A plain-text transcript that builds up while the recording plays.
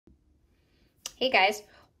Hey guys,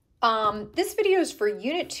 this video is for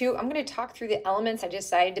Unit 2. I'm going to talk through the elements I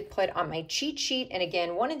decided to put on my cheat sheet. And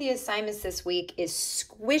again, one of the assignments this week is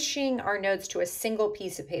squishing our notes to a single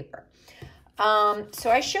piece of paper. So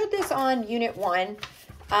I showed this on Unit 1.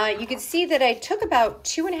 You can see that I took about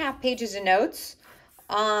 2.5 pages of notes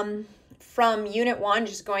from Unit 1,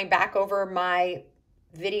 just going back over my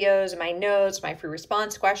videos, my notes, my free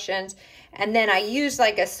response questions. And then I used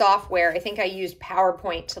like a software. I think I used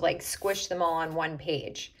PowerPoint to like squish them all on one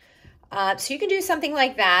page. So you can do something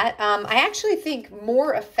like that. I actually think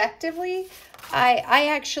more effectively, I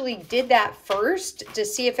actually did that first to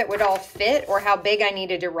see if it would all fit or how big I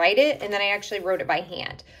needed to write it. And then I actually wrote it by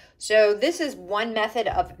hand. So this is one method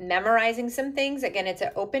of memorizing some things. Again, it's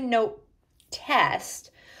an open note test.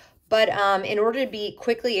 But in order to be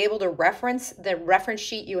quickly able to reference the reference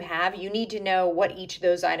sheet you have, you need to know what each of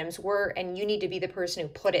those items were, and you need to be the person who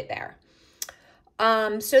put it there.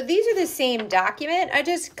 So these are the same document. I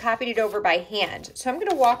just copied it over by hand. So I'm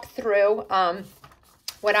going to walk through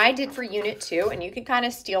what I did for Unit 2, and you can kind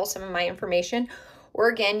of steal some of my information or,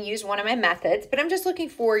 again, use one of my methods. But I'm just looking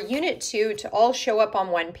for Unit 2 to all show up on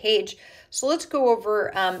one page. So let's go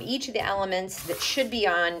over each of the elements that should be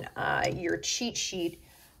on your cheat sheet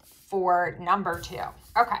for number 2.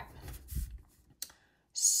 Okay.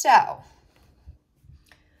 So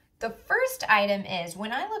the first item is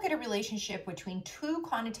when I look at a relationship between two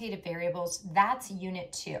quantitative variables, that's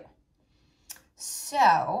Unit 2.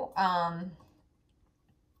 So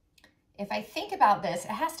if I think about this,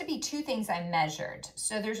 it has to be two things I measured.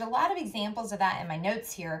 So there's a lot of examples of that in my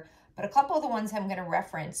notes here, but a couple of the ones I'm going to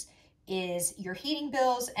reference is your heating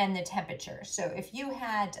bills and the temperature. So if you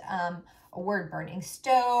had a wood burning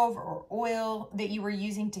stove or oil that you were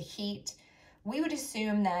using to heat, we would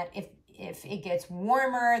assume that if it gets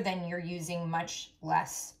warmer, then you're using much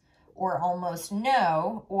less or almost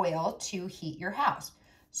no oil to heat your house.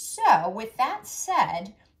 So with that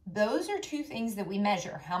said, those are two things that we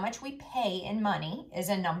measure. How much we pay in money is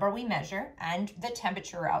a number we measure, and the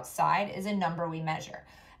temperature outside is a number we measure.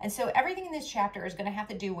 And so everything in this chapter is going to have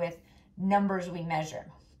to do with numbers we measure.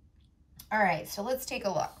 All right, so let's take a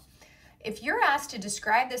look. If you're asked to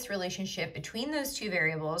describe this relationship between those two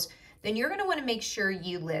variables, then you're going to want to make sure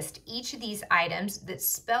you list each of these items that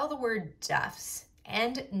spell the word DUFs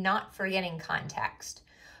and not forgetting context.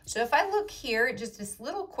 So if I look here at just this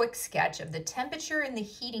little quick sketch of the temperature and the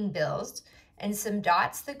heating bills and some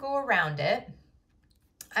dots that go around it,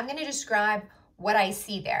 I'm going to describe what I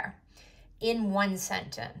see there in one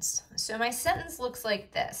sentence. So my sentence looks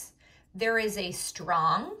like this. There is a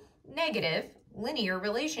strong, negative, linear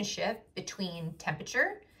relationship between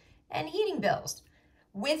temperature and heating bills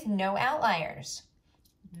with no outliers.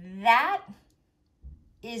 That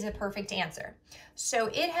is a perfect answer. So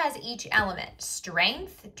it has each element: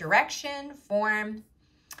 strength, direction, form,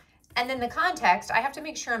 and then the context. I have to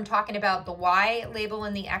make sure I'm talking about the Y label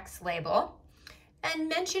and the X label and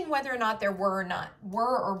mention whether or not there were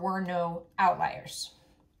or were no outliers.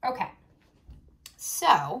 Okay.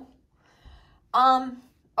 So,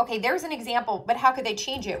 okay, there's an example, but how could they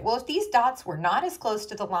change it? Well, if these dots were not as close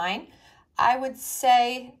to the line, I would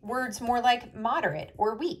say words more like moderate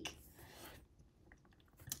or weak.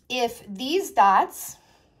 If these dots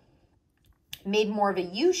made more of a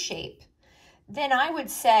U shape, then I would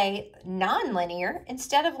say nonlinear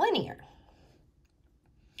instead of linear.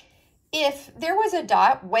 If there was a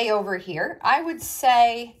dot way over here, I would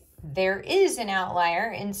say there is an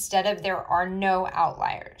outlier instead of there are no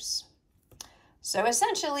outliers. So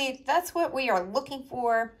essentially, that's what we are looking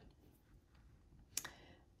for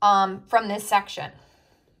from this section.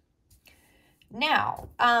 Now,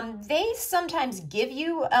 they sometimes give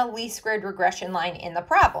you a least squared regression line in the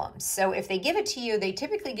problem. So if they give it to you, they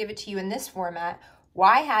typically give it to you in this format: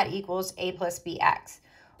 y hat equals a plus bx,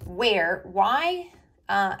 where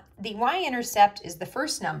the y-intercept is the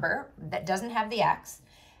first number that doesn't have the x,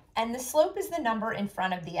 and the slope is the number in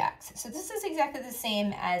front of the x. So this is exactly the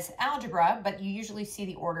same as algebra, but you usually see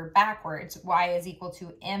the order backwards. Y is equal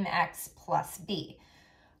to mx plus b.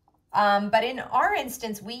 But in our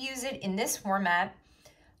instance, we use it in this format,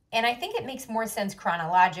 and I think it makes more sense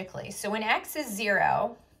chronologically. So when x is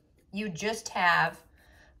 0, you just have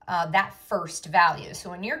that first value. So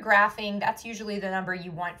when you're graphing, that's usually the number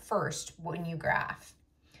you want first when you graph.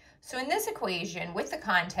 So in this equation, with the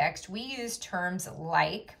context, we use terms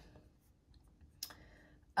like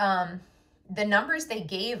the numbers they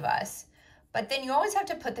gave us, but then you always have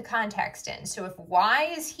to put the context in. So if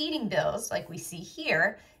y is heating bills, like we see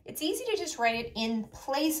here, it's easy to just write it in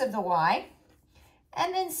place of the y.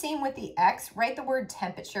 And then same with the x, write the word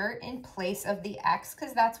temperature in place of the x,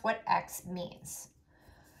 because that's what x means.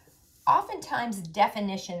 oftentimes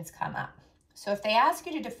definitions come up. So if they ask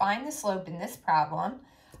you to define the slope in this problem,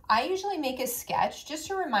 I usually make a sketch just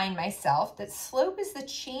to remind myself that slope is the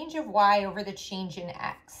change of y over the change in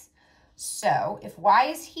x. So if y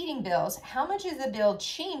is heating bills, how much is the bill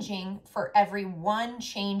changing for every one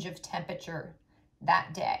change of temperature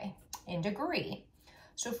that day in degree?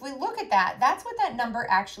 So if we look at that, that's what that number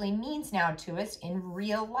actually means now to us in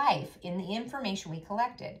real life, in the information we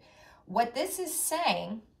collected. What this is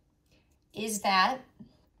saying is that,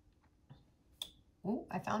 ooh,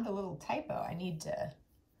 I found a little typo. I need to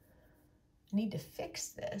fix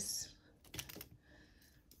this,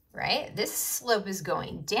 right? This slope is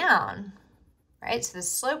going down, right? So the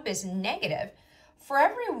slope is negative. For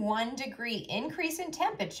every 1 degree increase in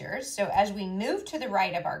temperature, so as we move to the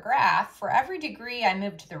right of our graph, for every degree I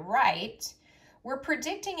move to the right, we're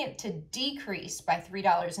predicting it to decrease by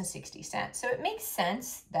 $3.60. So it makes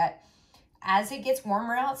sense that as it gets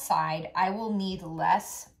warmer outside, I will need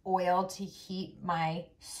less oil to heat my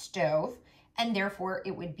stove, and therefore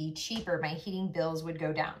it would be cheaper. My heating bills would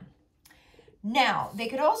go down. Now, they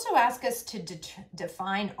could also ask us to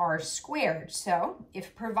define r squared. So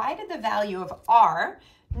if provided the value of r,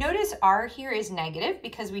 notice r here is negative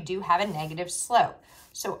because we do have a negative slope.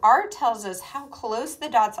 So r tells us how close the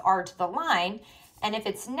dots are to the line, and if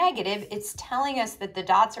it's negative, it's telling us that the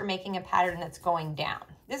dots are making a pattern that's going down.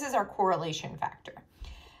 This is our correlation factor.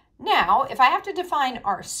 Now, if I have to define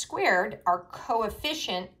r squared, our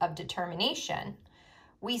coefficient of determination,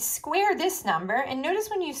 we square this number, and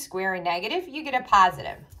notice when you square a negative, you get a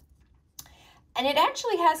positive. And it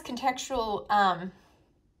actually has contextual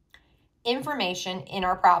information in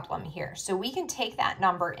our problem here. So we can take that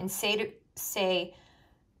number and say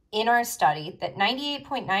in our study that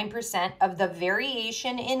 98.9% of the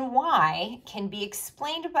variation in y can be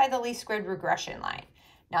explained by the least squared regression line.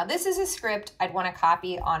 Now, this is a script I'd want to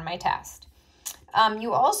copy on my test.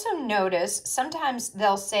 You also notice sometimes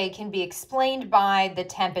they'll say can be explained by the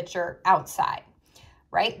temperature outside,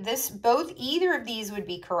 right? Either of these would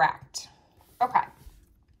be correct. Okay.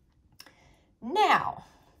 Now,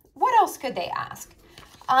 what else could they ask?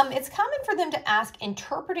 It's common for them to ask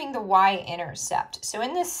interpreting the y-intercept. So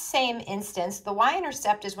in this same instance, the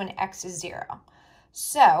y-intercept is when x is 0.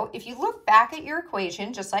 So if you look back at your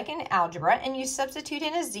equation, just like in algebra, and you substitute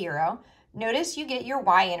in a 0, notice you get your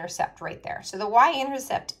y-intercept right there. So the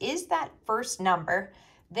y-intercept is that first number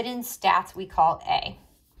that in stats we call A.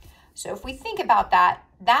 So if we think about that,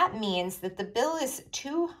 that means that the bill is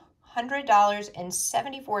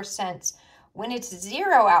 $200.74 when it's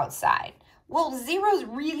 0 outside. Well, 0 is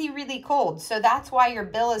really, really cold. So that's why your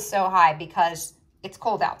bill is so high, because it's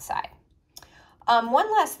cold outside. One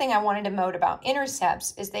last thing I wanted to note about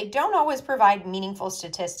intercepts is they don't always provide meaningful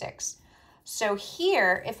statistics. So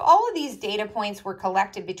here, if all of these data points were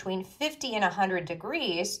collected between 50 and 100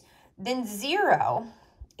 degrees, then 0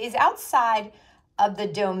 is outside of the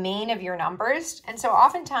domain of your numbers. And so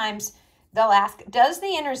oftentimes they'll ask,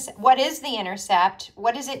 what is the intercept?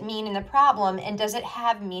 What does it mean in the problem? And does it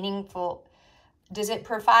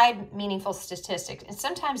provide meaningful statistics? And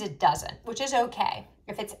sometimes it doesn't, which is okay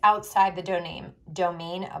if it's outside the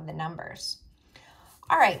domain of the numbers.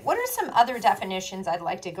 All right, what are some other definitions I'd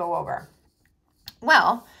like to go over?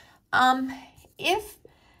 Well, if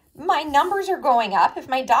my numbers are going up, if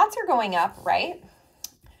my dots are going up, right,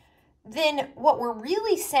 then what we're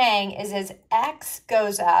really saying is as x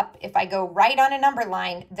goes up, if I go right on a number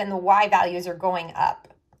line, then the y values are going up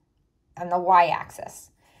on the y-axis.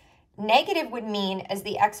 Negative would mean as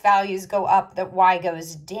the x values go up, that y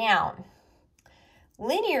goes down.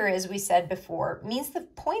 Linear, as we said before, means the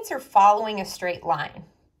points are following a straight line.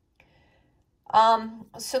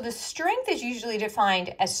 So the strength is usually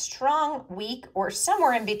defined as strong, weak, or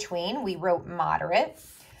somewhere in between. We wrote moderate.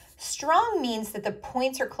 Strong means that the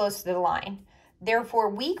points are close to the line. Therefore,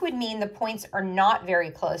 weak would mean the points are not very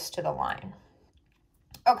close to the line.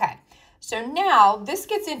 Okay, so now this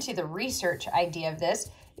gets into the research idea of this.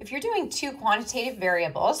 If you're doing two quantitative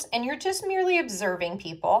variables and you're just merely observing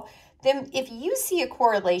people, then if you see a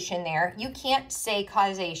correlation there, you can't say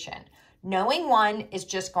causation. Knowing one is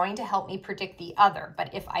just going to help me predict the other,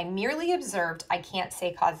 but if I merely observed, I can't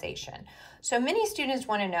say causation. So many students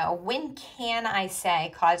want to know, when can I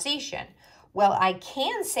say causation? Well, I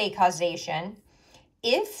can say causation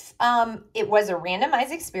if it was a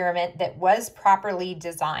randomized experiment that was properly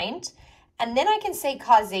designed, and then I can say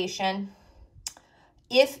causation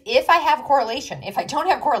if I have correlation. If I don't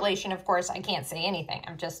have correlation, of course, I can't say anything.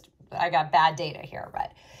 I got bad data here,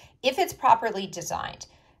 but if it's properly designed.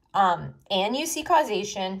 and you see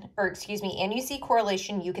causation, or excuse me, and you see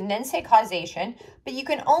correlation, you can then say causation, but you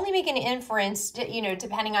can only make an inference,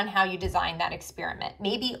 depending on how you design that experiment,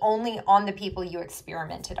 maybe only on the people you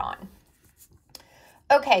experimented on.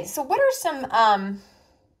 Okay, so what are some,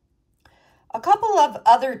 a couple of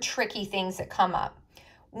other tricky things that come up.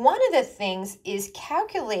 One of the things is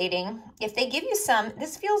calculating, if they give you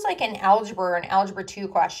this feels like an algebra or an algebra 2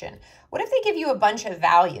 question. What if they give you a bunch of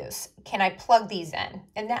values? Can I plug these in?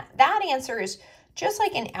 And that answer is just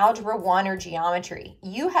like in algebra 1 or geometry.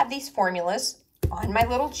 You have these formulas on my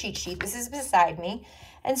little cheat sheet. This is beside me.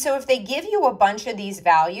 And so if they give you a bunch of these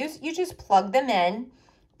values, you just plug them in,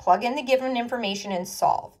 plug in the given information and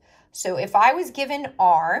solve. So if I was given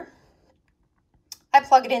R, I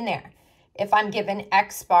plug it in there. If I'm given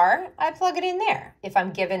X bar, I plug it in there. If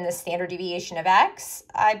I'm given the standard deviation of X,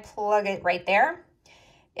 I plug it right there.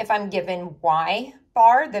 If I'm given Y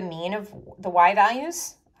bar, the mean of the Y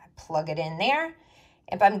values, I plug it in there.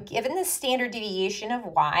 If I'm given the standard deviation of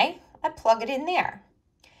Y, I plug it in there.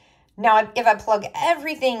 Now, if I plug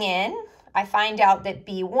everything in, I find out that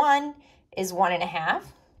B1 is 1.5.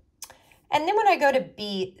 And then when I go to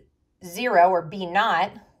B0 or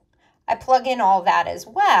B0, I plug in all that as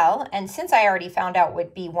well, and since I already found out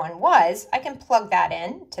what B1 was, I can plug that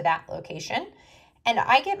in to that location, and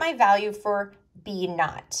I get my value for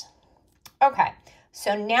B0. Okay,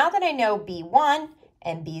 so now that I know B1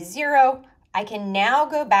 and B0, I can now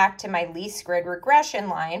go back to my least squared regression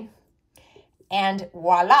line, and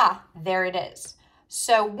voila, there it is.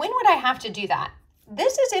 So when would I have to do that?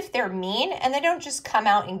 This is if they're mean, and they don't just come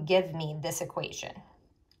out and give me this equation.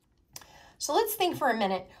 So let's think for a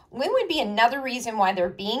minute. When would be another reason why they're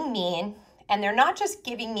being mean and they're not just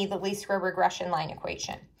giving me the least square regression line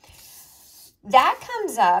equation? That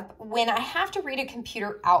comes up when I have to read a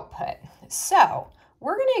computer output. So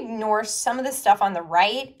we're going to ignore some of the stuff on the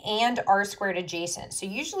right and R squared adjacent. So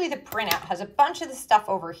usually the printout has a bunch of the stuff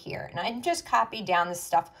over here, and I just copied down the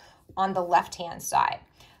stuff on the left-hand side.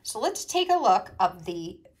 So let's take a look of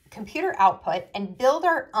the computer output and build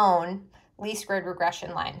our own least squared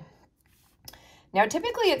regression line. Now,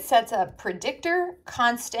 typically it sets a predictor,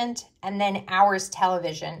 constant, and then hours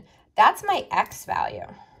television. That's my X value.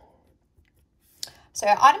 So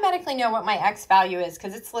I automatically know what my X value is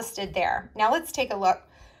because it's listed there. Now let's take a look.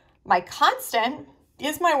 My constant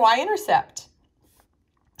is my Y-intercept.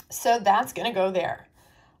 So that's going to go there.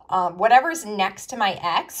 Whatever's next to my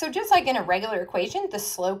X, so just like in a regular equation, the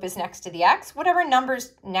slope is next to the X. Whatever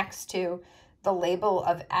number's next to the label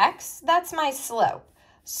of X, that's my slope.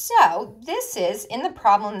 So this is, in the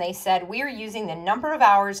problem they said, we are using the number of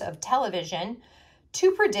hours of television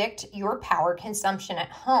to predict your power consumption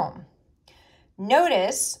at home.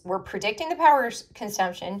 Notice we're predicting the power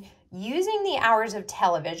consumption using the hours of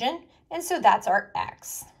television, and so that's our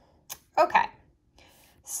X. Okay,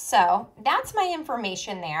 so that's my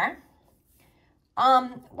information there.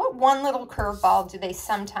 What one little curveball do they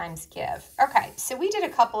sometimes give? Okay, so we did a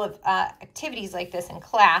couple of activities like this in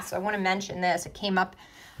class. So I want to mention this. It came up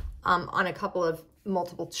on a couple of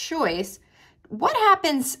multiple choice. What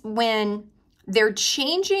happens when they're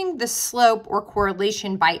changing the slope or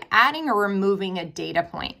correlation by adding or removing a data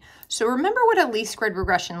point? So remember what a least squared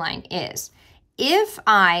regression line is. If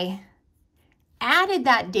I added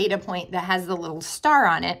that data point that has the little star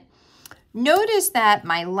on it, notice that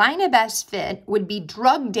my line of best fit would be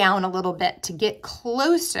drugged down a little bit to get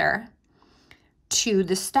closer to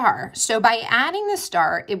the star. So by adding the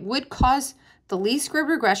star, it would cause the least squared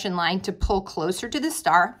regression line to pull closer to the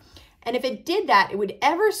star. And if it did that, it would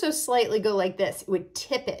ever so slightly go like this. It would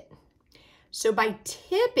tip it. So by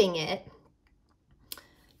tipping it,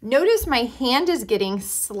 notice my hand is getting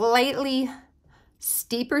slightly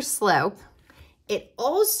steeper slope. It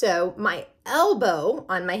also, my elbow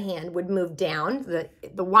on my hand would move down.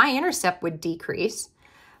 The Y-intercept would decrease.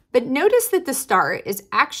 But notice that the star is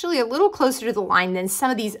actually a little closer to the line than some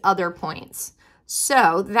of these other points.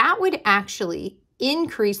 So that would actually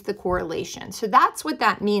increase the correlation. So that's what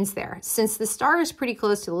that means there, since the star is pretty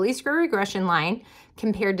close to the least square regression line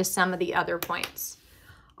compared to some of the other points.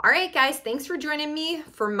 All right, guys, thanks for joining me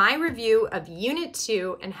for my review of Unit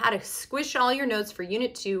 2 and how to squish all your notes for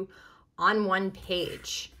Unit 2 on one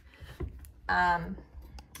page.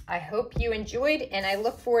 I hope you enjoyed, and I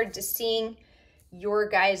look forward to seeing your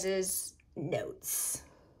guys' notes.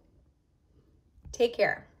 Take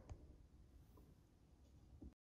care.